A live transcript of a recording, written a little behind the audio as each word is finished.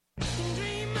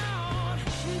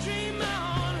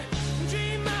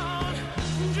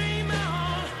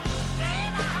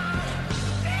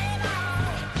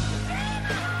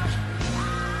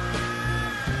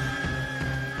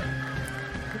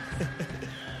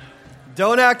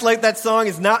Don't act like that song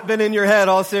has not been in your head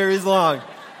all series long.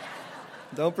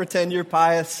 Don't pretend you're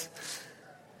pious.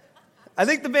 I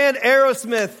think the band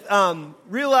Aerosmith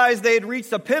realized they had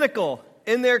reached a pinnacle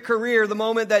in their career the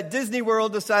moment that Disney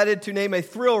World decided to name a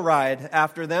thrill ride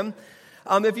after them.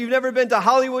 If you've never been to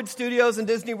Hollywood Studios and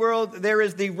Disney World, there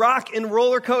is the Rock and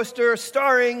Roller Coaster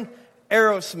starring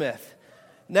Aerosmith.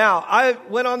 Now, I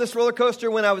went on this roller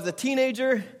coaster when I was a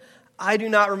teenager. I do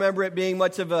not remember it being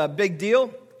much of a big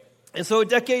deal. And so a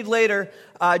decade later,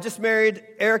 I just married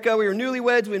Erica. We were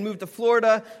newlyweds. We had moved to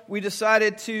Florida. We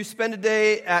decided to spend a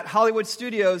day at Hollywood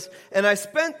Studios. And I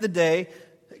spent the day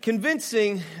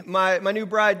convincing my new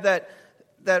bride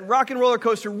that Rock and Roller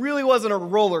Coaster really wasn't a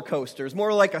roller coaster. It's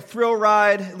more like a thrill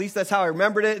ride. At least that's how I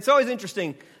remembered it. It's always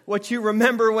interesting what you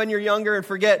remember when you're younger and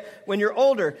forget when you're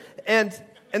older. And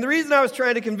the reason I was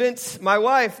trying to convince my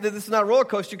wife that this is not a roller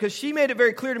coaster, because she made it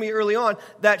very clear to me early on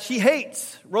that she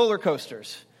hates roller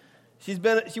coasters. She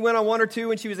went on one or two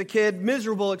when she was a kid,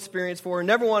 miserable experience for her,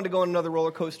 never wanted to go on another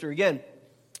roller coaster again.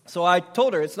 So I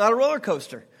told her, it's not a roller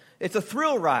coaster. It's a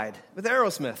thrill ride with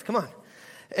Aerosmith. Come on.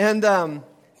 And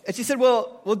she said,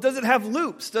 well, does it have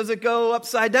loops? Does it go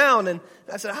upside down? And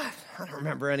I said, I don't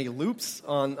remember any loops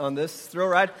on this thrill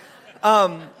ride.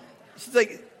 She's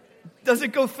like, does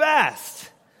it go fast?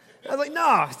 I was like,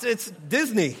 no, it's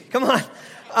Disney. Come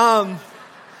on.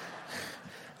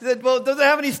 She said, well, does it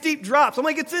have any steep drops? I'm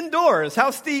like, it's indoors.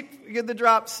 How steep could the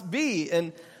drops be?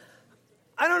 And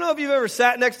I don't know if you've ever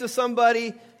sat next to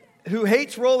somebody who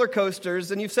hates roller coasters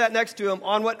and you've sat next to them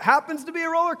on what happens to be a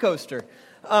roller coaster.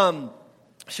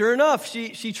 Sure enough,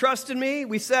 she trusted me.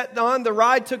 We sat on, the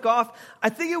ride took off. I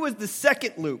think it was the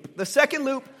second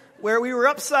loop where we were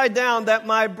upside down that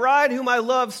my bride, whom I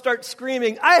love, starts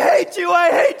screaming, I hate you,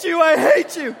 I hate you, I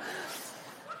hate you.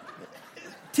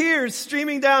 Tears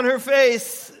streaming down her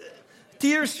face,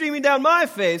 tears streaming down my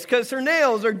face because her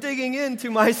nails are digging into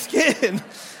my skin.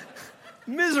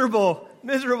 Miserable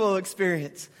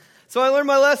experience. So I learned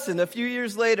my lesson. A few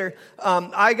years later,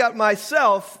 I got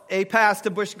myself a pass to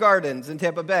Busch Gardens in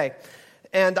Tampa Bay.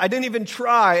 And I didn't even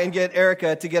try and get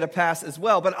Erica to get a pass as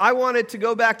well. But I wanted to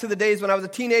go back to the days when I was a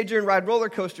teenager and ride roller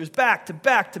coasters back to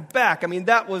back to back. I mean,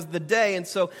 that was the day. And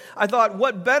so I thought,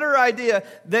 what better idea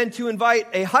than to invite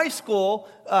a high school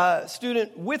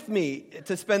student with me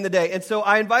to spend the day. And so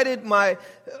I invited my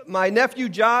nephew,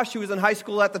 Josh, who was in high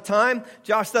school at the time.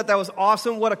 Josh thought that was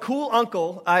awesome. What a cool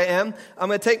uncle I am. I'm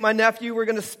going to take my nephew. We're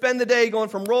going to spend the day going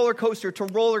from roller coaster to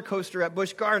roller coaster at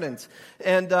Busch Gardens.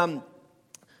 And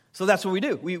so that's what we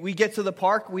do. We get to the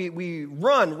park. We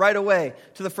run right away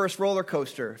to the first roller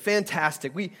coaster.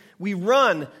 Fantastic. We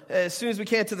run as soon as we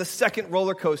can to the second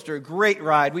roller coaster. Great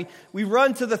ride. We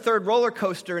run to the third roller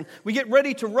coaster, and we get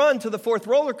ready to run to the fourth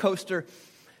roller coaster.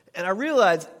 And I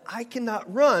realize I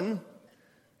cannot run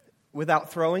without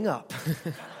throwing up.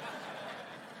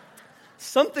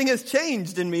 Something has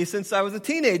changed in me since I was a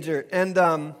teenager. And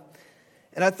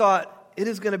I thought, it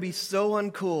is going to be so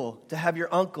uncool to have your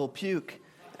uncle puke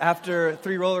after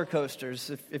 3 roller coasters,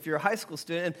 if you're a high school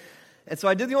student. And so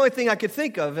I did the only thing I could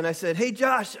think of, and I said, hey,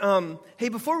 Josh,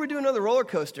 before we do another roller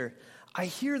coaster, I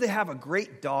hear they have a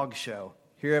great dog show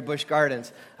here at Busch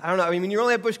Gardens. I don't know, I mean, you're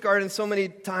only at Busch Gardens so many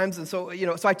times, and so,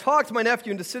 so I talked my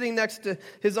nephew into sitting next to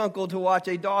his uncle to watch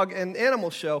a dog and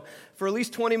animal show for at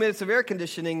least 20 minutes of air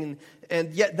conditioning,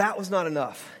 and yet that was not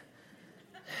enough.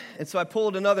 And so I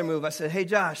pulled another move. I said, hey,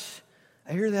 Josh,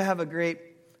 I hear they have a great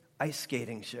ice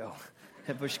skating show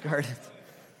at Busch Gardens.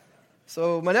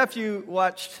 So my nephew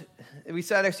we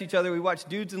sat next to each other, we watched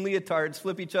dudes in leotards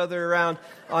flip each other around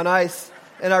on ice,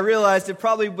 and I realized it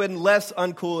probably would have been less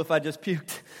uncool if I just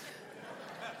puked.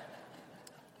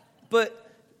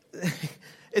 But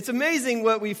it's amazing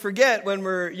what we forget when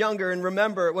we're younger and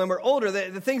remember when we're older,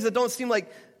 the things that don't seem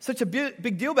like such a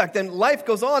big deal back then. Life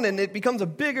goes on and it becomes a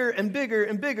bigger and bigger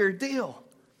and bigger deal.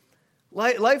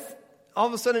 Life all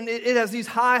of a sudden, it has these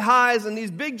high highs and these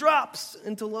big drops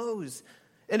into lows.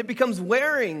 And it becomes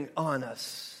wearing on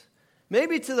us.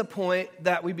 Maybe to the point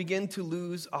that we begin to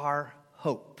lose our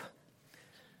hope.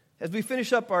 As we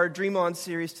finish up our Dream On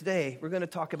series today, we're going to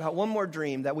talk about one more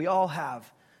dream that we all have.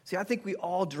 See, I think we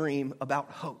all dream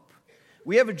about hope.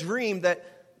 We have a dream that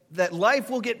life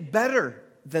will get better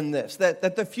than this,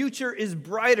 that the future is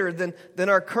brighter than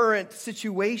our current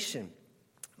situation.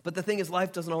 But the thing is,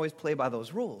 life doesn't always play by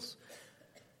those rules.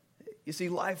 You see,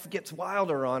 life gets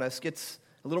wilder on us, gets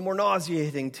a little more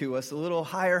nauseating to us, a little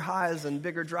higher highs and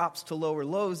bigger drops to lower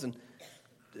lows, and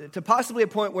to possibly a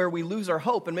point where we lose our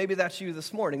hope. And maybe that's you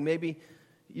this morning. Maybe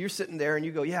you're sitting there and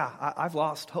you go, yeah, I've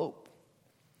lost hope.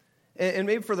 And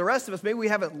maybe for the rest of us, maybe we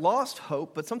haven't lost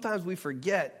hope, but sometimes we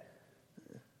forget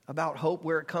about hope,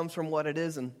 where it comes from, what it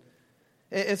is. And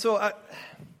so I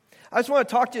just want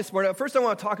to talk to you this morning. First, I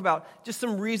want to talk about just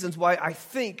some reasons why I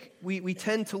think we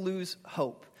tend to lose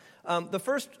hope. The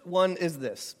first one is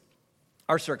this: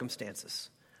 our circumstances.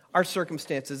 Our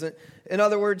circumstances. In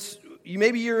other words,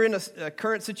 maybe you're in a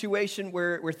current situation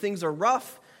where things are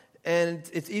rough, and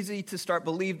it's easy to start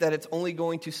believe that it's only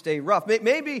going to stay rough.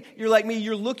 Maybe you're like me,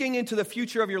 you're looking into the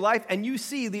future of your life, and you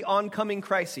see the oncoming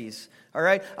crises. All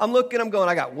right, I'm going,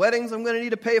 I got weddings I'm going to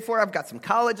need to pay for. I've got some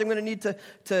college I'm going to need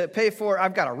to pay for.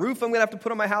 I've got a roof I'm going to have to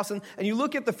put on my house. And you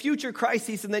look at the future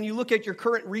crises, and then you look at your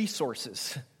current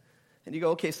resources. And you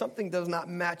go, okay, something does not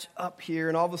match up here.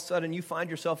 And all of a sudden, you find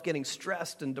yourself getting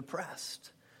stressed and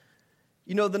depressed.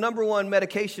 You know, the number one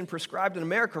medication prescribed in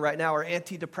America right now are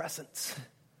antidepressants.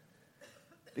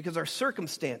 Because our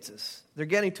circumstances, they're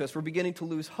getting to us. We're beginning to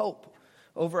lose hope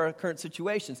over our current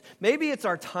situations. Maybe it's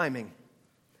our timing.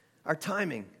 Our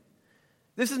timing.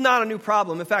 This is not a new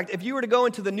problem. In fact, if you were to go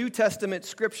into the New Testament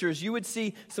scriptures, you would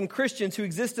see some Christians who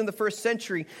exist in the first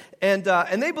century, and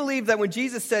they believed that when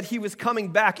Jesus said he was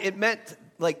coming back, it meant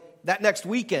like that next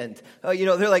weekend.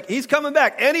 They're like, he's coming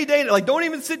back any day. Like, don't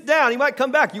even sit down. He might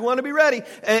come back. You want to be ready.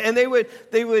 And they would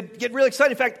get really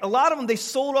excited. In fact, a lot of them, they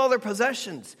sold all their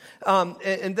possessions.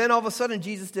 And then all of a sudden,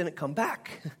 Jesus didn't come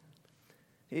back.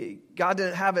 God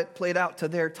didn't have it played out to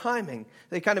their timing.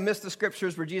 They kind of missed the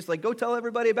scriptures where Jesus like, go tell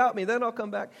everybody about me, then I'll come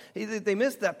back. They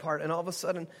missed that part, and all of a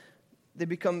sudden, they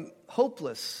become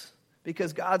hopeless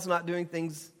because God's not doing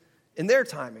things in their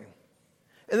timing.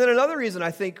 And then another reason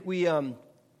I think we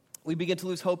begin to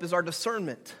lose hope is our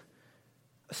discernment,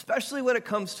 especially when it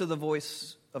comes to the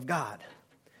voice of God.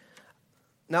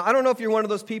 Now, I don't know if you're one of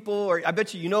those people, or I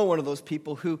bet you know one of those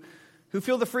people who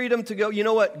feel the freedom to go, you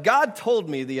know what, God told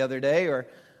me the other day, or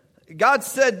God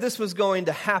said this was going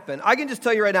to happen. I can just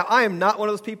tell you right now, I am not one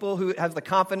of those people who has the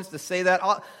confidence to say that.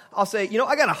 I'll say,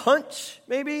 I got a hunch,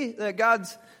 maybe, that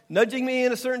God's nudging me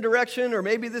in a certain direction, or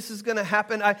maybe this is going to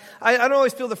happen. I don't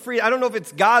always feel the freedom. I don't know if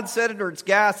it's God said it or it's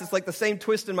gas. It's like the same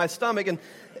twist in my stomach.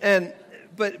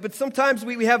 But sometimes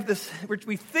we have this,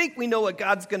 we think we know what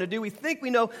God's going to do. We think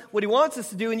we know what he wants us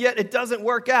to do, and yet it doesn't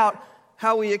work out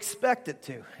how we expect it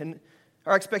to. And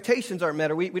our expectations aren't met,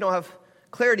 or we don't have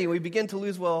clarity. We begin to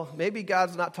lose, well, maybe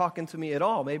God's not talking to me at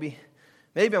all. Maybe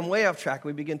I'm way off track.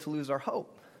 We begin to lose our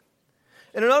hope.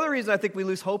 And another reason I think we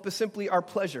lose hope is simply our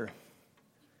pleasure.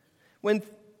 When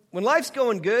life's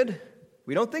going good,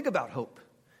 we don't think about hope.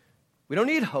 We don't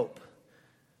need hope.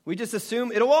 We just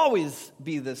assume it'll always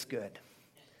be this good.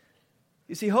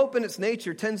 You see, hope in its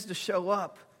nature tends to show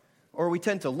up, or we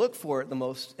tend to look for it the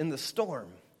most in the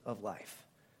storm of life,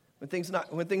 when things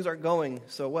aren't going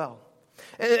so well.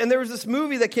 And there was this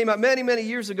movie that came out many, many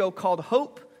years ago called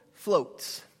Hope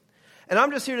Floats. And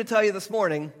I'm just here to tell you this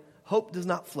morning, hope does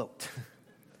not float.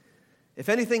 If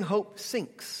anything, hope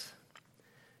sinks.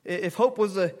 If hope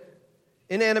was an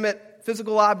inanimate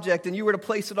physical object and you were to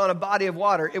place it on a body of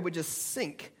water, it would just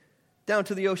sink down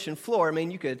to the ocean floor. I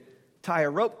mean, you could tie a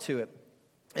rope to it.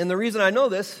 And the reason I know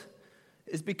this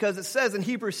is because it says in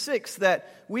Hebrews 6 that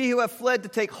we who have fled to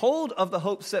take hold of the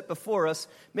hope set before us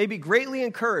may be greatly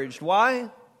encouraged.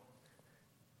 Why?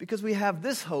 Because we have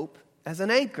this hope as an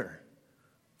anchor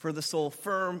for the soul,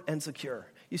 firm and secure.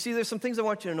 You see, there's some things I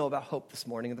want you to know about hope this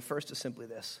morning, and the first is simply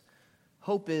this.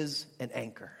 Hope is an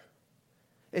anchor.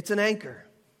 It's an anchor.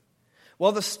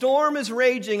 While the storm is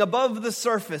raging above the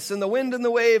surface and the wind and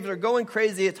the waves are going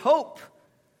crazy, it's hope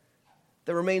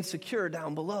that remains secure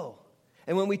down below.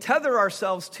 And when we tether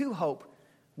ourselves to hope,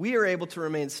 we are able to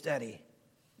remain steady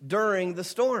during the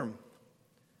storm.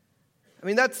 I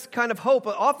mean, that's kind of hope.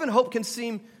 Often hope can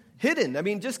seem hidden. I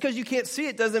mean, just because you can't see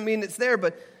it doesn't mean it's there.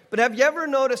 But have you ever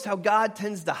noticed how God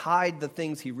tends to hide the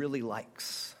things he really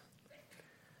likes?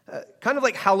 Kind of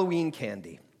like Halloween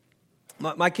candy.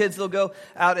 My kids, they'll go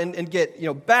out and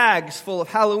get bags full of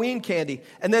Halloween candy.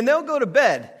 And then they'll go to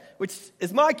bed, which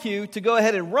is my cue to go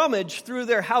ahead and rummage through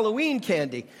their Halloween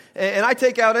candy. And I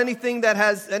take out anything that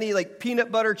has any like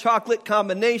peanut butter chocolate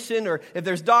combination, or if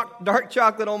there's dark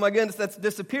chocolate, oh my goodness, that's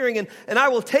disappearing. And I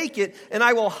will take it and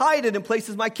I will hide it in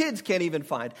places my kids can't even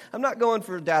find. I'm not going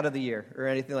for Dad of the Year or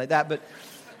anything like that, but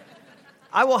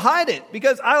I will hide it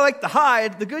because I like to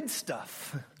hide the good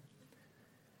stuff.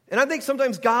 And I think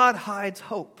sometimes God hides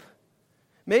hope.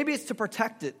 Maybe it's to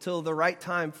protect it till the right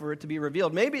time for it to be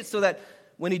revealed. Maybe it's so that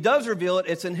when he does reveal it,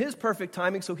 it's in his perfect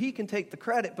timing so he can take the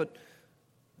credit. But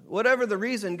whatever the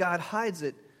reason God hides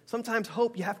it, sometimes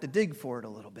hope, you have to dig for it a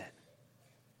little bit.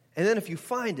 And then if you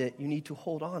find it, you need to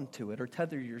hold on to it or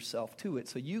tether yourself to it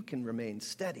so you can remain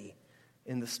steady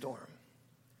in the storm.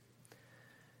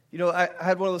 You know, I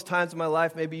had one of those times in my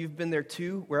life, maybe you've been there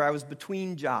too, where I was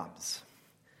between jobs.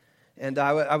 And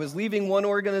I was leaving one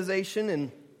organization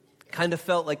and kind of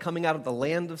felt like coming out of the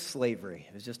land of slavery.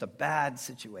 It was just a bad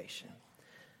situation.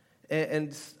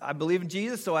 And I believe in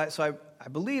Jesus, so I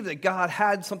believe that God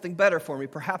had something better for me,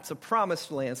 perhaps a promised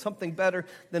land, something better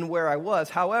than where I was.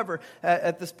 However,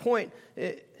 at this point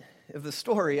of the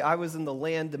story, I was in the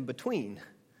land in between,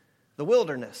 the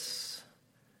wilderness.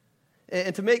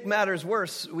 And to make matters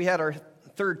worse, we had our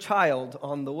third child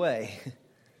on the way.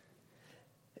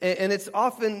 And it's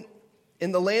often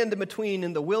in the land in between,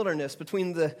 in the wilderness,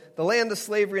 between the land of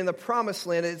slavery and the promised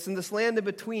land, it's in this land in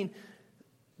between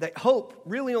that hope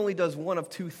really only does one of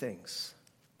two things.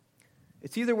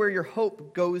 It's either where your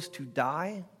hope goes to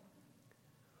die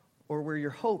or where your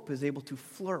hope is able to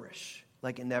flourish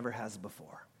like it never has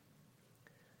before.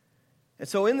 And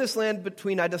so in this land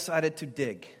between, I decided to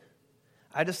dig.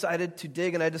 I decided to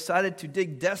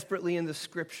dig desperately in the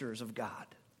scriptures of God.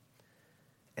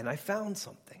 And I found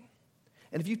something.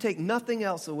 And if you take nothing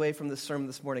else away from this sermon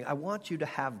this morning, I want you to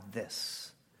have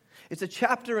this. It's a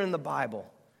chapter in the Bible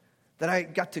that I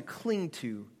got to cling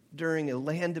to during a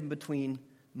land in between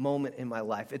moment in my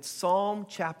life. It's Psalm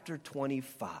chapter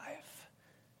 25.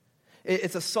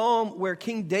 It's a psalm where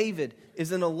King David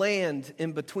is in a land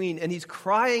in between, and he's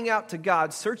crying out to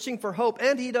God, searching for hope,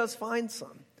 and he does find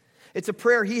some. It's a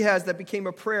prayer he has that became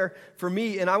a prayer for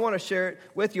me, and I want to share it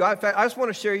with you. In fact, I just want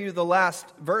to share you the last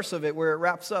verse of it where it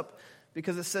wraps up,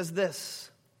 because it says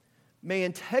this: "May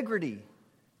integrity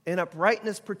and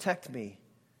uprightness protect me,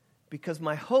 because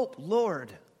my hope,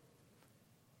 Lord,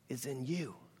 is in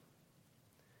you."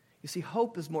 You see,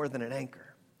 hope is more than an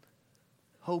anchor.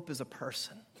 Hope is a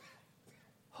person.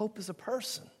 Hope is a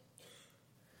person.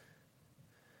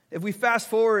 If we fast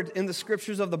forward in the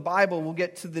scriptures of the Bible, we'll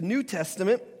get to the New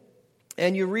Testament.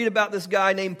 And you read about this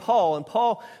guy named Paul. And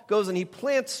Paul goes and he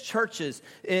plants churches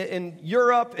in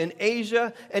Europe and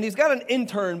Asia. And he's got an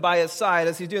intern by his side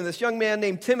as he's doing this, young man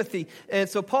named Timothy. And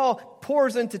so Paul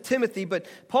pours into Timothy. But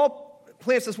Paul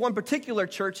plants this one particular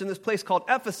church in this place called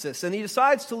Ephesus. And he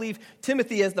decides to leave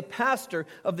Timothy as the pastor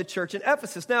of the church in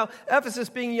Ephesus. Now, Ephesus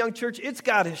being a young church, it's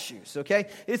got issues, okay?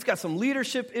 It's got some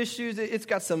leadership issues. It's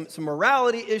got some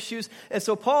morality issues. And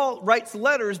so Paul writes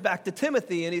letters back to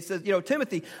Timothy. And he says, you know,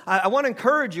 Timothy, I want to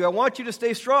encourage you. I want you to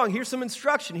stay strong. Here's some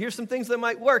instruction. Here's some things that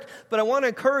might work. But I want to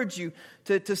encourage you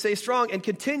to stay strong and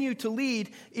continue to lead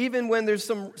even when there's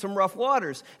some rough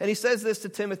waters. And he says this to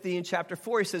Timothy in chapter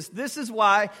 4. He says, "This is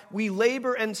why we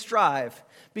labor and strive,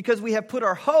 because we have put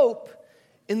our hope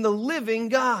in the living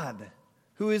God,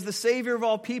 who is the Savior of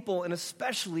all people, and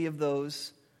especially of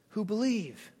those who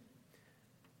believe."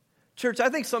 Church, I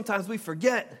think sometimes we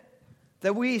forget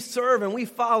that we serve and we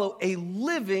follow a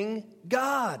living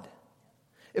God.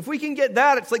 If we can get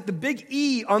that, it's like the big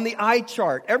E on the eye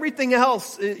chart. Everything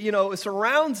else,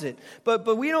 surrounds it. But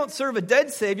we don't serve a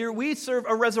dead Savior. We serve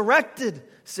a resurrected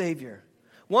Savior.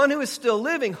 One who is still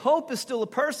living. Hope is still a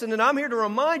person. And I'm here to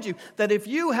remind you that if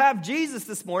you have Jesus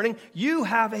this morning, you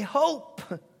have a hope.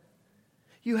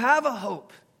 You have a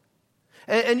hope.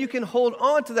 And you can hold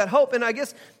on to that hope. And I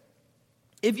guess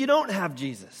if you don't have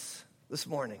Jesus this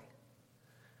morning,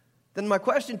 then my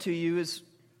question to you is,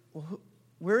 well,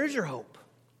 where is your hope?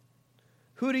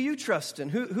 Who do you trust in?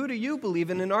 Who do you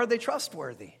believe in? And are they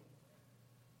trustworthy?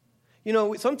 You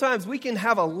know, sometimes we can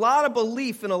have a lot of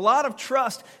belief and a lot of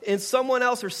trust in someone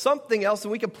else or something else,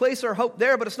 and we can place our hope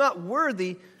there, but it's not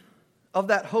worthy of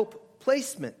that hope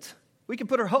placement. We can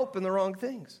put our hope in the wrong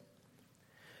things.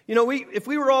 You know, if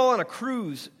we were all on a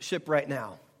cruise ship right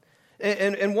now,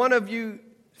 and one of you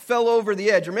fell over the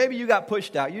edge, or maybe you got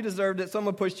pushed out, you deserved it,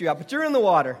 someone pushed you out, but you're in the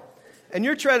water, and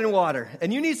you're treading water,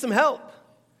 and you need some help.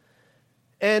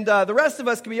 And the rest of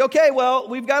us can be, okay, well,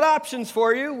 we've got options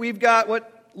for you. We've got what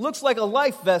looks like a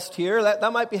life vest here.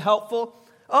 That might be helpful.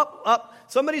 Up.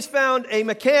 Somebody's found a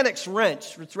mechanic's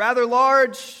wrench. It's rather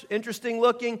large, interesting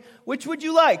looking. Which would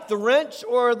you like, the wrench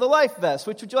or the life vest?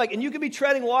 Which would you like? And you could be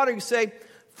treading water. You say,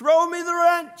 throw me the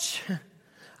wrench.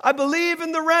 I believe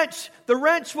in the wrench. The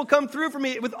wrench will come through for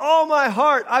me with all my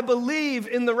heart. I believe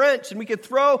in the wrench. And we could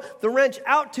throw the wrench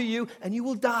out to you and you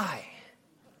will die.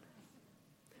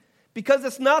 Because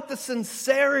it's not the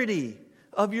sincerity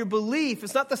of your belief,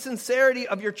 it's not the sincerity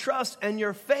of your trust and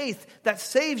your faith that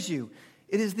saves you.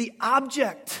 It is the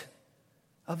object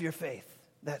of your faith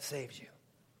that saves you.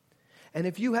 And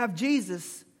if you have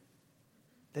Jesus,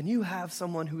 then you have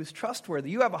someone who is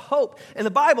trustworthy. You have a hope. And the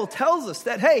Bible tells us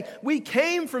that, hey, we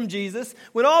came from Jesus.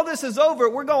 When all this is over,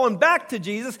 we're going back to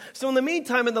Jesus. So in the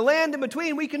meantime, in the land in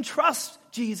between, we can trust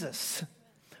Jesus.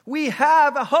 We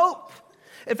have a hope.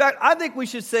 In fact, I think we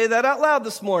should say that out loud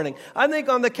this morning. I think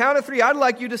on the count of 3, I'd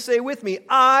like you to say with me,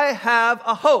 I have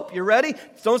a hope. You ready?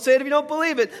 Don't say it if you don't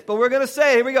believe it, but we're going to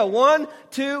say it. Here we go. 1,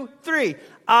 2, 3.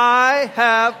 I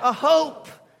have a hope.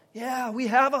 Yeah, we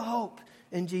have a hope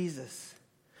in Jesus.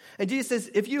 And Jesus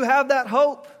says, if you have that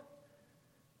hope,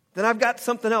 then I've got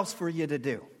something else for you to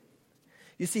do.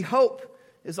 You see, hope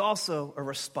is also a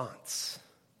response.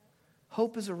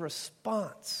 Hope is a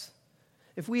response.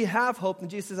 If we have hope, then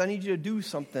Jesus says, I need you to do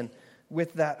something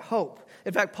with that hope.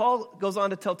 In fact, Paul goes on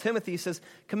to tell Timothy, he says,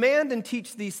 command and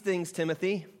teach these things,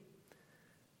 Timothy,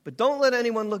 but don't let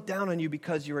anyone look down on you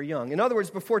because you are young. In other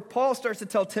words, before Paul starts to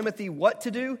tell Timothy what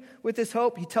to do with his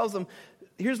hope, he tells him,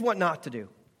 here's what not to do.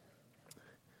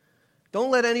 Don't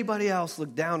let anybody else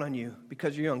look down on you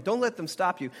because you're young. Don't let them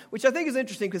stop you, which I think is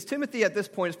interesting because Timothy at this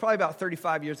point is probably about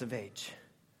 35 years of age.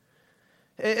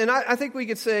 And I think we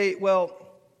could say, well,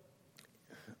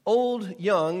 old,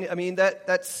 young, I mean,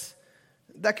 that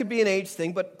could be an age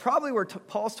thing, but probably where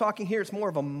Paul's talking here, it's more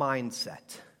of a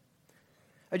mindset.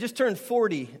 I just turned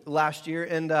 40 last year,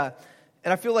 and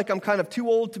I feel like I'm kind of too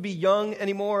old to be young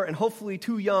anymore, and hopefully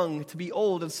too young to be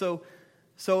old, and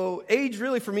so age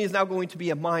really for me is now going to be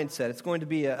a mindset. It's going to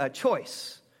be a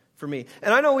choice for me.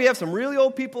 And I know we have some really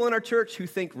old people in our church who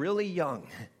think really young.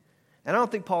 And I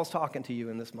don't think Paul's talking to you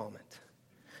in this moment.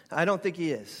 I don't think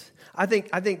he is. I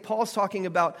think Paul's talking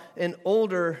about an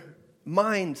older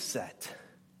mindset.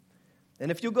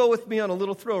 And if you'll go with me on a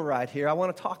little thrill ride here, I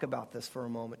want to talk about this for a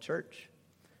moment, church.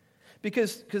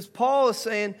 Because Paul is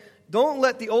saying, don't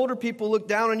let the older people look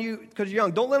down on you because you're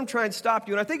young. Don't let them try and stop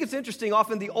you. And I think it's interesting,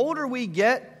 often the older we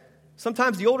get,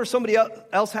 sometimes the older somebody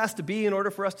else has to be in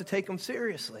order for us to take them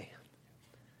seriously.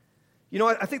 You know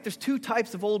what? I think there's 2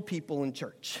 types of old people in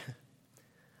church.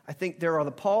 I think there are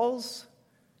the Pauls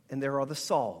and there are the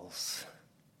Sauls.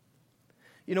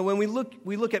 You know, when we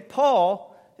look at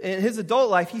Paul in his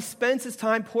adult life, he spends his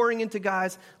time pouring into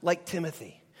guys like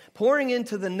Timothy. Pouring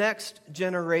into the next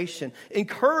generation,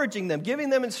 encouraging them, giving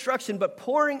them instruction, but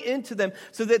pouring into them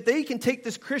so that they can take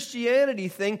this Christianity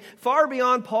thing far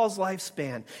beyond Paul's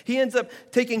lifespan. He ends up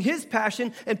taking his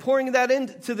passion and pouring that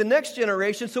into the next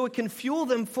generation so it can fuel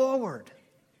them forward.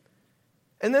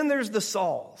 And then there's the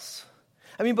Sauls.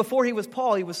 I mean, before he was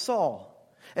Paul, he was Saul.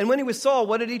 And when he was Saul,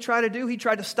 what did he try to do? He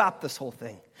tried to stop this whole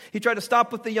thing. He tried to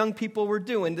stop what the young people were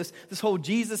doing, this whole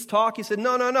Jesus talk. He said,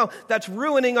 no, that's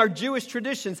ruining our Jewish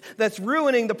traditions. That's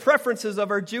ruining the preferences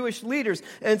of our Jewish leaders.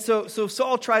 And so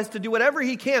Saul tries to do whatever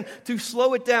he can to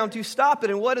slow it down, to stop it.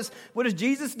 And what does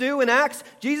Jesus do in Acts?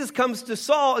 Jesus comes to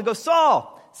Saul and goes,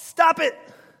 Saul, stop it.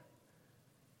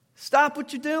 Stop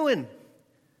what you're doing.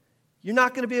 You're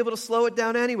not going to be able to slow it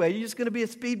down anyway. You're just going to be a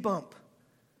speed bump.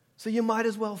 So you might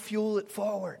as well fuel it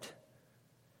forward.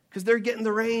 Because they're getting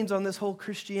the reins on this whole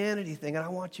Christianity thing. And I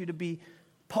want you to be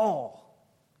Paul.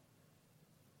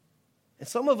 And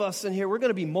some of us in here, we're going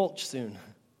to be mulch soon.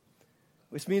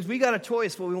 Which means we got a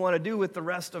choice what we want to do with the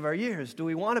rest of our years. Do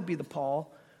we want to be the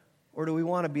Paul or do we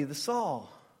want to be the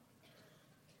Saul?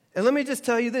 And let me just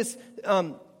tell you this.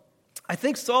 I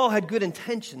think Saul had good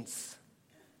intentions.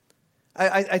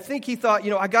 I think he thought,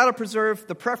 I got to preserve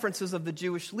the preferences of the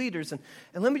Jewish leaders. And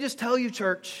let me just tell you,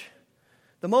 church,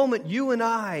 the moment you and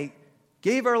I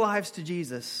gave our lives to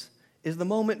Jesus is the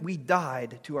moment we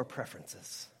died to our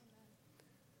preferences.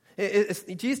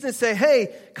 Jesus didn't say,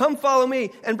 hey, come follow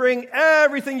me and bring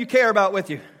everything you care about with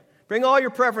you. Bring all your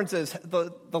preferences,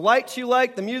 the lights you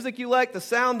like, the music you like, the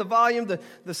sound, the volume,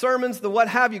 the sermons, the what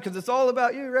have you, because it's all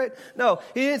about you, right? No,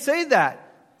 he didn't say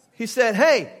that. He said,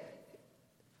 hey,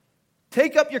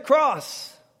 take up your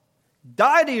cross,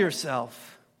 die to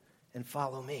yourself, and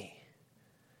follow me.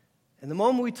 And the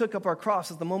moment we took up our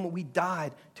cross is the moment we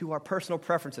died to our personal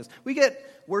preferences. We get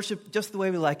worship just the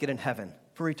way we like it in heaven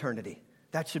for eternity.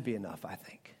 That should be enough, I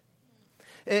think.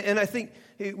 And I think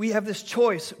we have this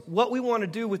choice, what we want to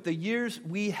do with the years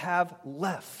we have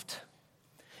left.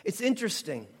 It's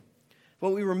interesting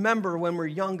what we remember when we're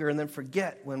younger and then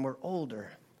forget when we're older.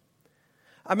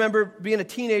 I remember being a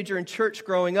teenager in church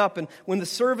growing up, and when the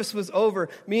service was over,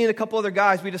 me and a couple other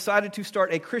guys, we decided to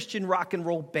start a Christian rock and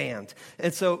roll band.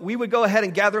 And so we would go ahead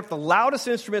and gather up the loudest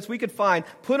instruments we could find,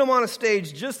 put them on a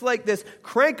stage just like this,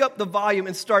 crank up the volume,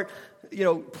 and start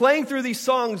playing through these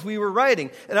songs we were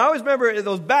writing. And I always remember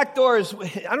those back doors.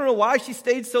 I don't know why she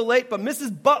stayed so late, but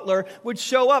Mrs. Butler would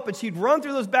show up and she'd run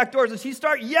through those back doors and she'd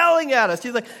start yelling at us.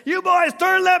 She's like, you boys,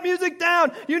 turn that music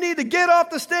down. You need to get off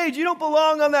the stage. You don't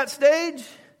belong on that stage.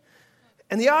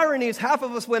 And the irony is half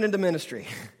of us went into ministry.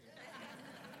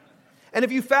 And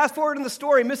if you fast forward in the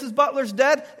story, Mrs. Butler's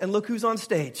dead and look who's on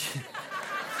stage.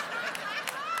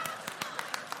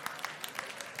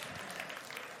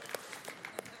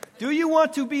 Do you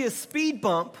want to be a speed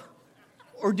bump,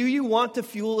 or do you want to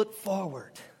fuel it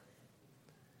forward?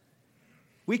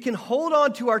 We can hold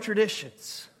on to our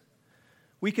traditions.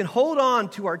 We can hold on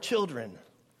to our children,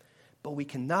 but we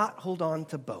cannot hold on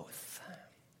to both.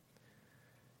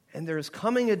 And there is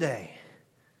coming a day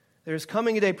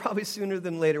probably sooner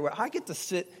than later, where I get to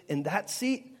sit in that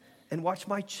seat and watch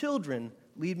my children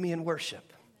lead me in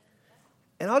worship.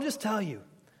 And I'll just tell you,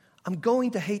 I'm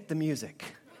going to hate the music.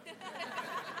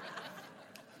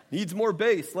 Needs more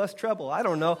bass, less treble, I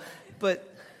don't know. But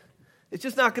it's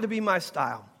just not going to be my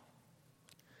style.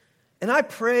 And I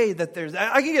pray that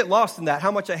I can get lost in that,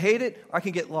 how much I hate it, or I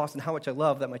can get lost in how much I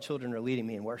love that my children are leading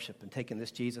me in worship and taking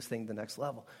this Jesus thing to the next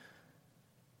level.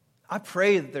 I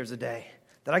pray that there's a day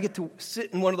that I get to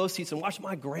sit in one of those seats and watch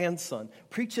my grandson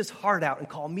preach his heart out and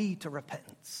call me to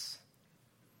repentance.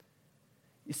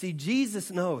 You see,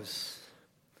 Jesus knows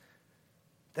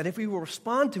that if we will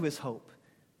respond to his hope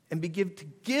and begin to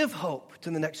give hope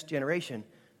to the next generation,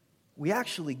 we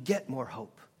actually get more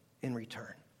hope in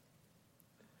return.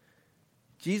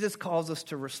 Jesus calls us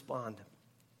to respond.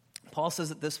 Paul says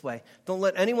it this way: don't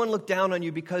let anyone look down on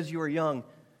you because you are young,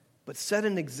 but set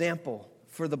an example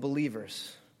for the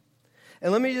believers.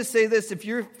 And let me just say this, if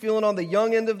you're feeling on the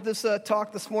young end of this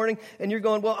talk this morning, and you're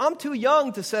going, well, I'm too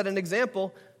young to set an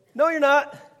example. No, you're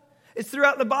not. It's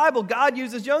throughout the Bible. God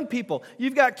uses young people.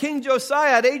 You've got King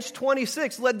Josiah at age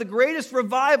 26, led the greatest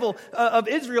revival of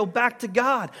Israel back to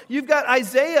God. You've got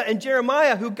Isaiah and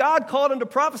Jeremiah, who God called them to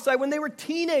prophesy when they were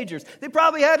teenagers. They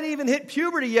probably hadn't even hit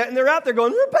puberty yet, and they're out there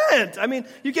going, repent. I mean,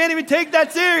 you can't even take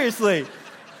that seriously.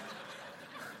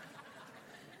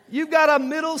 You've got a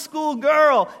middle school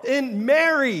girl in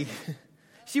Mary.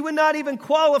 She would not even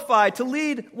qualify to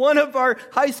lead one of our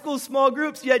high school small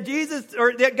groups, yet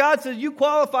God says, you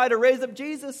qualify to raise up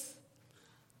Jesus.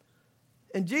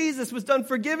 And Jesus was done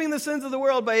forgiving the sins of the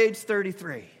world by age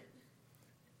 33.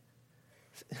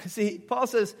 See, Paul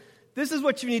says, this is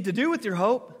what you need to do with your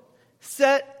hope.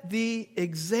 Set the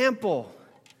example.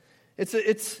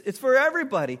 It's for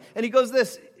everybody. And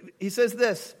he says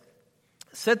this,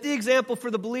 set the example for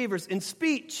the believers in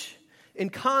speech, in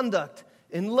conduct,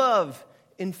 in love,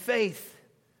 in faith,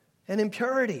 and in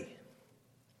purity.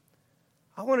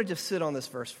 I want to just sit on this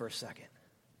verse for a second.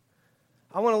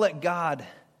 I want to let God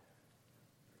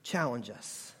challenge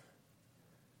us.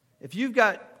 If you've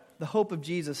got the hope of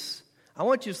Jesus, I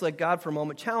want you to just let God for a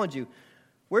moment challenge you.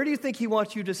 Where do you think he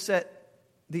wants you to set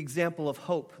the example of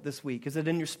hope this week? Is it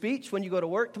in your speech when you go to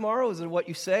work tomorrow? Is it what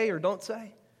you say or don't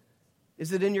say?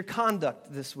 Is it in your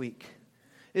conduct this week?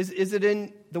 Is it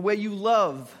in the way you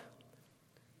love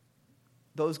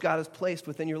those God has placed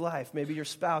within your life? Maybe your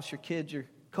spouse, your kids, your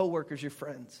coworkers, your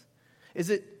friends. Is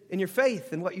it in your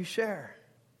faith and what you share?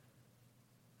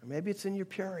 Or maybe it's in your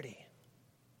purity.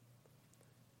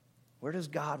 Where does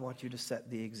God want you to set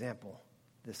the example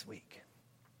this week?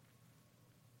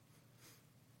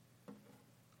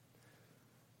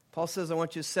 Paul says, I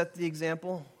want you to set the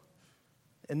example,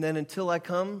 and then until I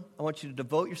come, I want you to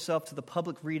devote yourself to the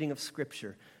public reading of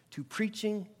Scripture, to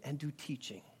preaching and to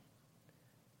teaching.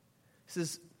 He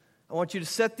says, I want you to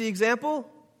set the example,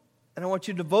 and I want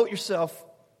you to devote yourself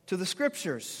to the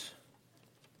Scriptures.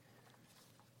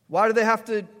 Why do they have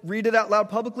to read it out loud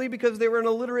publicly? Because they were an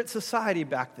illiterate society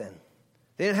back then.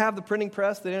 They didn't have the printing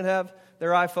press. They didn't have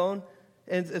their iPhone.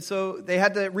 And so they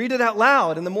had to read it out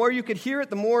loud. And the more you could hear it,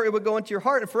 the more it would go into your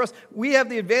heart. And for us, we have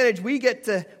the advantage. We get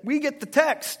the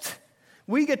text.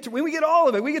 We get all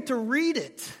of it. We get to read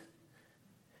it.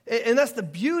 And that's the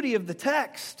beauty of the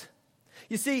text.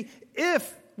 You see,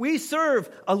 if we serve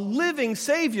a living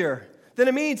Savior, then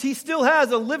it means he still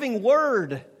has a living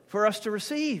word for us to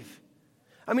receive.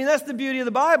 I mean, that's the beauty of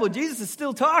the Bible. Jesus is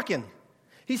still talking.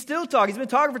 He's still talking. He's been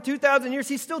talking for 2,000 years.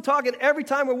 He's still talking every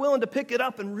time we're willing to pick it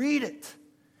up and read it.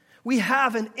 We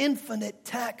have an infinite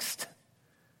text.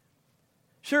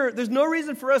 Sure, there's no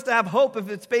reason for us to have hope if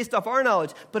it's based off our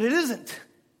knowledge, but it isn't.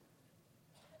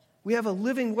 We have a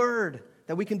living word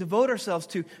that we can devote ourselves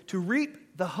to reap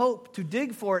the hope, to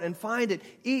dig for it and find it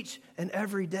each and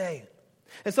every day.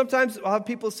 And sometimes I'll have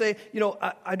people say,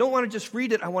 I don't want to just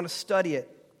read it, I want to study it.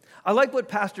 I like what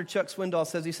Pastor Chuck Swindoll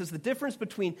says. He says the difference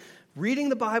between reading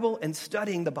the Bible and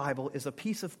studying the Bible is a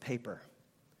piece of paper.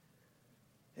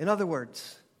 In other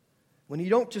words, when you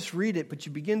don't just read it, but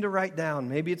you begin to write down,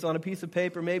 maybe it's on a piece of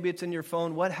paper, maybe it's in your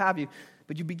phone, what have you,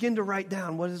 but you begin to write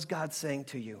down, what is God saying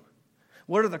to you?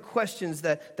 What are the questions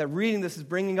that reading this is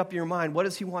bringing up in your mind? What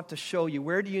does he want to show you?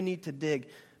 Where do you need to dig?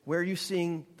 Where are you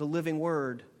seeing the living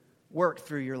word work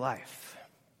through your life?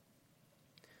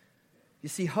 You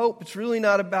see, hope, it's really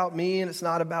not about me and it's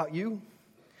not about you.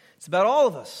 It's about all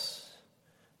of us.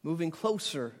 moving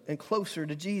closer and closer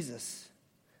to Jesus.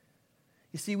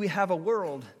 You see, we have a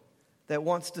world that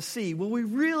wants to see, will we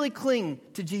really cling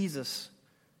to Jesus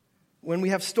when we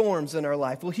have storms in our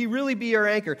life? Will he really be our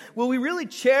anchor? Will we really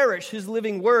cherish his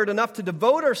living word enough to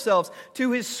devote ourselves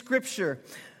to his scripture?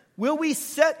 Will we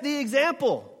set the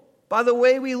example by the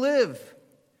way we live?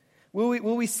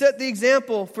 Will we set the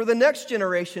example for the next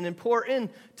generation and pour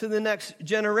into the next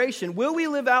generation? Will we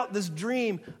live out this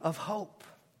dream of hope?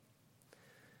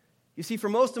 You see, for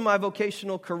most of my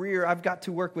vocational career, I've got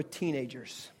to work with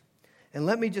teenagers. And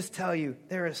let me just tell you,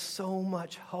 there is so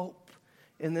much hope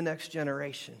in the next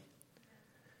generation.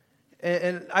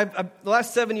 And the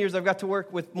last 7 years, I've got to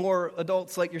work with more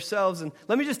adults like yourselves. And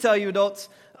let me just tell you, adults,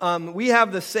 we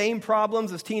have the same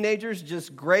problems as teenagers,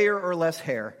 just grayer or less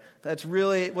hair. That's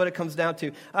really what it comes down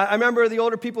to. I remember the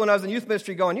older people when I was in youth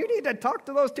ministry going, you need to talk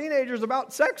to those teenagers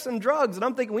about sex and drugs. And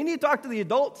I'm thinking, we need to talk to the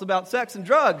adults about sex and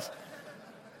drugs.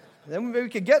 Then maybe we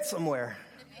could get somewhere.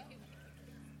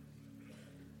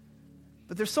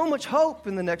 But there's so much hope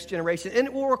in the next generation. And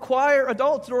it will require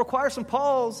adults. It will require some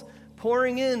Pauls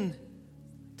pouring in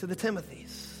to the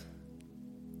Timothys.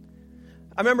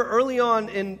 I remember early on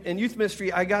in youth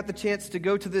ministry, I got the chance to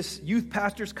go to this youth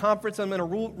pastors conference. I'm in a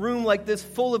room like this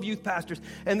full of youth pastors.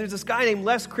 And there's this guy named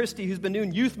Les Christie who's been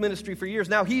doing youth ministry for years.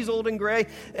 Now he's old and gray.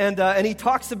 And he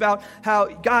talks about how,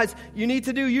 guys, you need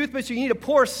to do youth ministry. You need to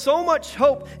pour so much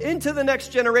hope into the next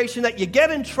generation that you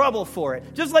get in trouble for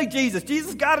it. Just like Jesus.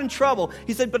 Jesus got in trouble.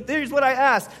 He said, but here's what I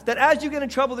ask. That as you get in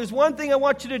trouble, there's one thing I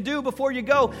want you to do before you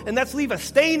go. And that's leave a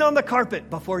stain on the carpet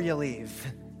before you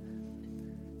leave.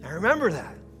 I remember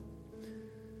that.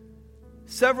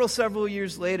 Several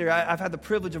years later, I've had the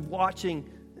privilege of watching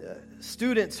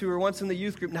students who were once in the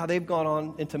youth group. Now they've gone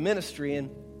on into ministry. And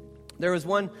there was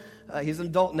one, he's an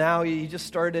adult now. He just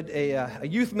started a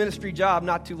youth ministry job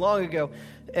not too long ago.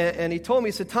 And he told me,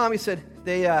 he said, Tom, he said,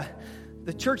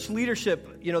 the church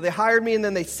leadership, they hired me and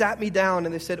then they sat me down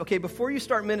and they said, okay, before you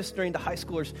start ministering to high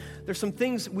schoolers, there's some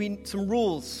things, some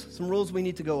rules we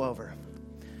need to go over.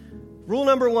 Rule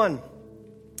number 1.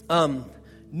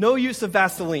 No use of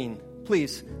Vaseline,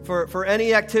 please, for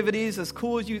any activities, as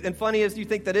cool as you and funny as you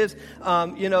think that is.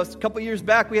 A couple years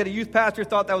back, we had a youth pastor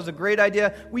thought that was a great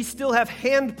idea. We still have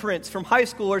handprints from high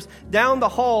schoolers down the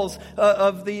halls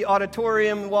of the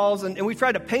auditorium walls, and we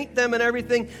tried to paint them and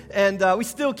everything, and we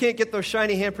still can't get those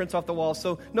shiny handprints off the walls,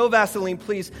 so no Vaseline,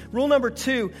 please. Rule number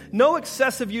 2, no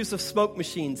excessive use of smoke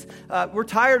machines. We're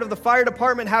tired of the fire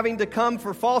department having to come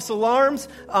for false alarms.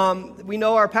 We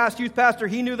know our past youth pastor,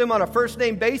 he knew them on a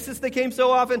first-name basis. They came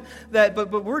so often that,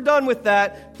 but we're done with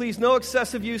that. Please, no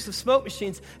excessive use of smoke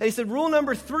machines. And he said, rule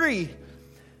number 3,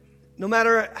 no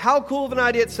matter how cool of an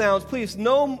idea it sounds, please,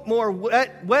 no more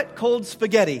wet, cold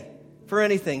spaghetti for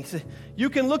anything. You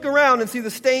can look around and see the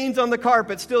stains on the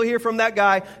carpet still here from that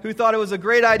guy who thought it was a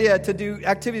great idea to do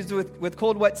activities with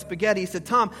cold, wet spaghetti. He said,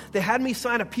 Tom, they had me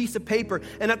sign a piece of paper,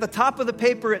 and at the top of the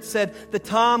paper it said, the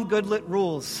Tom Goodlett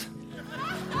rules.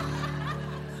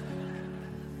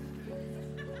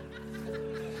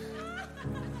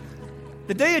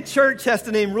 The day a church has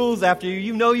to name rules after you,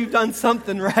 you know you've done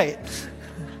something right.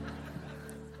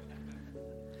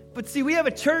 But see, we have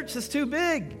a church that's too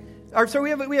big.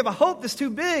 We have a hope that's too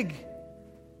big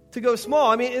to go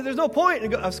small. I mean, there's no point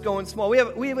in us going small. We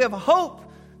have a hope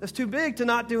that's too big to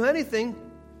not do anything.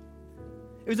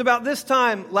 It was about this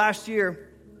time last year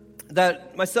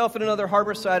that myself and another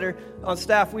Harborsider on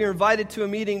staff, we were invited to a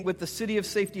meeting with the City of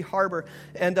Safety Harbor,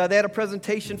 and they had a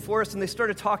presentation for us, and they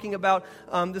started talking about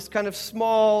this kind of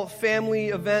small family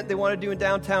event they want to do in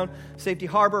downtown Safety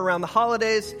Harbor around the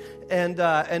holidays, and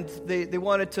they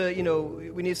wanted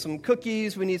to, we need some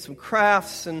cookies, we need some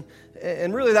crafts, and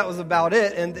really that was about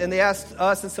it, and they asked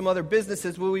us and some other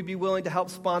businesses, will we be willing to help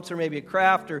sponsor maybe a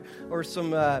craft or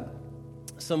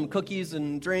some cookies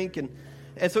and drink, and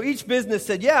so each business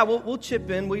said, yeah, we'll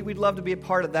chip in. We'd love to be a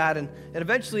part of that. And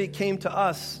eventually it came to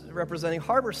us representing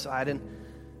Harborside. And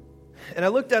I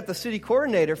looked at the city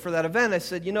coordinator for that event. I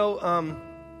said,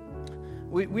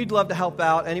 we'd love to help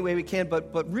out any way we can.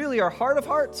 But really our heart of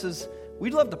hearts is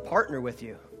we'd love to partner with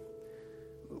you.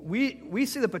 We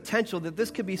see the potential that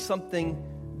this could be something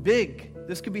big.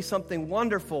 This could be something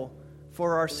wonderful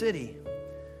for our city.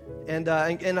 And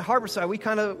in Harborside, we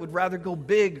kind of would rather go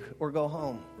big or go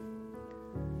home.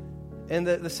 And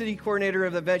the city coordinator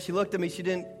of the event, she looked at me. She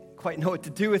didn't quite know what to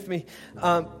do with me.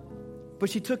 But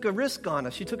she took a risk on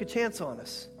us. She took a chance on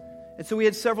us. And so we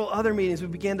had several other meetings. We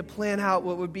began to plan out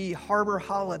what would be Harbor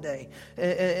Holiday.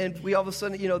 And we all of a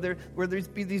sudden,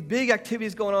 there'd be these big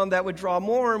activities going on that would draw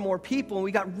more and more people. And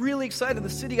we got really excited. The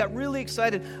city got really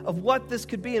excited of what this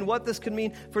could be and what this could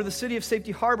mean for the city of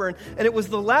Safety Harbor. And it was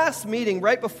the last meeting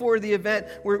right before the event.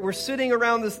 We're sitting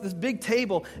around this big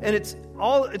table, and it's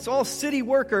all city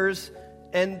workers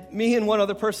and me and one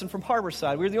other person from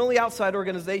Harborside. We were the only outside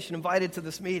organization invited to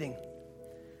this meeting.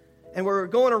 And we're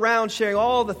going around sharing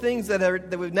all the things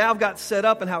that we've now got set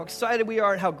up and how excited we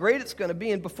are and how great it's going to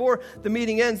be. And before the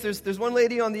meeting ends, there's one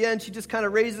lady on the end. She just kind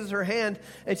of raises her hand,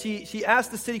 and she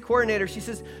asked the city coordinator, she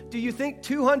says, do you think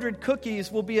 200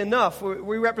 cookies will be enough?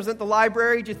 We represent the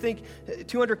library. Do you think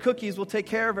 200 cookies will take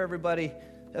care of everybody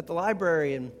at the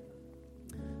library? And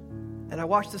I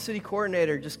watched the city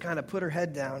coordinator just kind of put her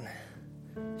head down,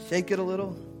 shake it a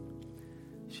little.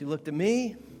 She looked at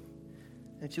me.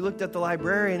 And she looked at the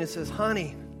librarian and says,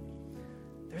 honey,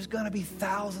 there's going to be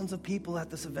thousands of people at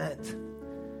this event.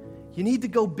 You need to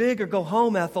go big or go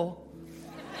home, Ethel.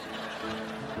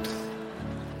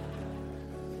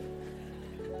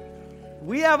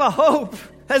 We have a hope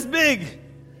that's big.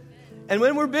 And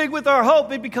when we're big with our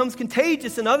hope, it becomes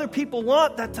contagious, and other people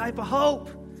want that type of hope.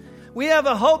 We have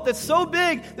a hope that's so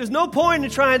big, there's no point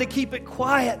in trying to keep it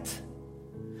quiet.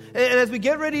 And as we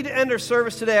get ready to end our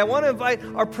service today, I want to invite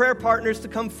our prayer partners to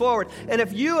come forward. And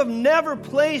if you have never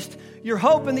placed your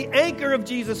hope in the anchor of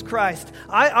Jesus Christ,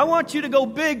 I want you to go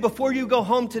big before you go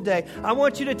home today. I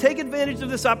want you to take advantage of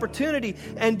this opportunity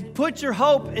and put your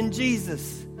hope in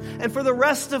Jesus. And for the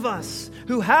rest of us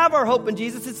who have our hope in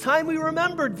Jesus, it's time we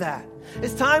remembered that.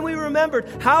 It's time we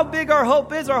remembered how big our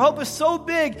hope is. Our hope is so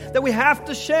big that we have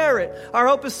to share it. Our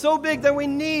hope is so big that we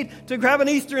need to grab an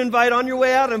Easter invite on your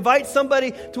way out. Invite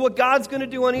somebody to what God's going to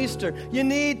do on Easter. You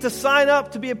need to sign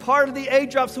up to be a part of the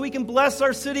A-Drop so we can bless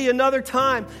our city another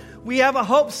time. We have a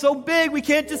hope so big we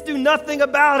can't just do nothing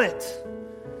about it.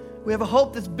 We have a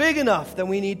hope that's big enough that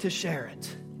we need to share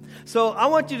it. So I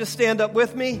want you to stand up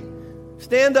with me.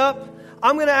 Stand up.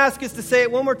 I'm going to ask us to say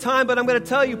it one more time, but I'm going to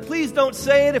tell you, please don't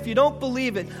say it if you don't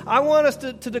believe it. I want us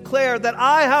to declare that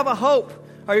I have a hope.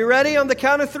 Are you ready? On the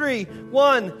count of 3.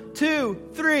 1, 2,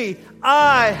 3.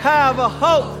 I have a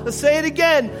hope. Let's say it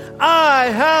again. I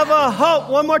have a hope.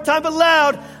 One more time, but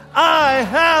loud. I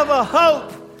have a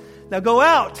hope. Now go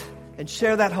out and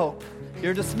share that hope.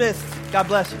 You're dismissed. God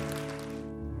bless you.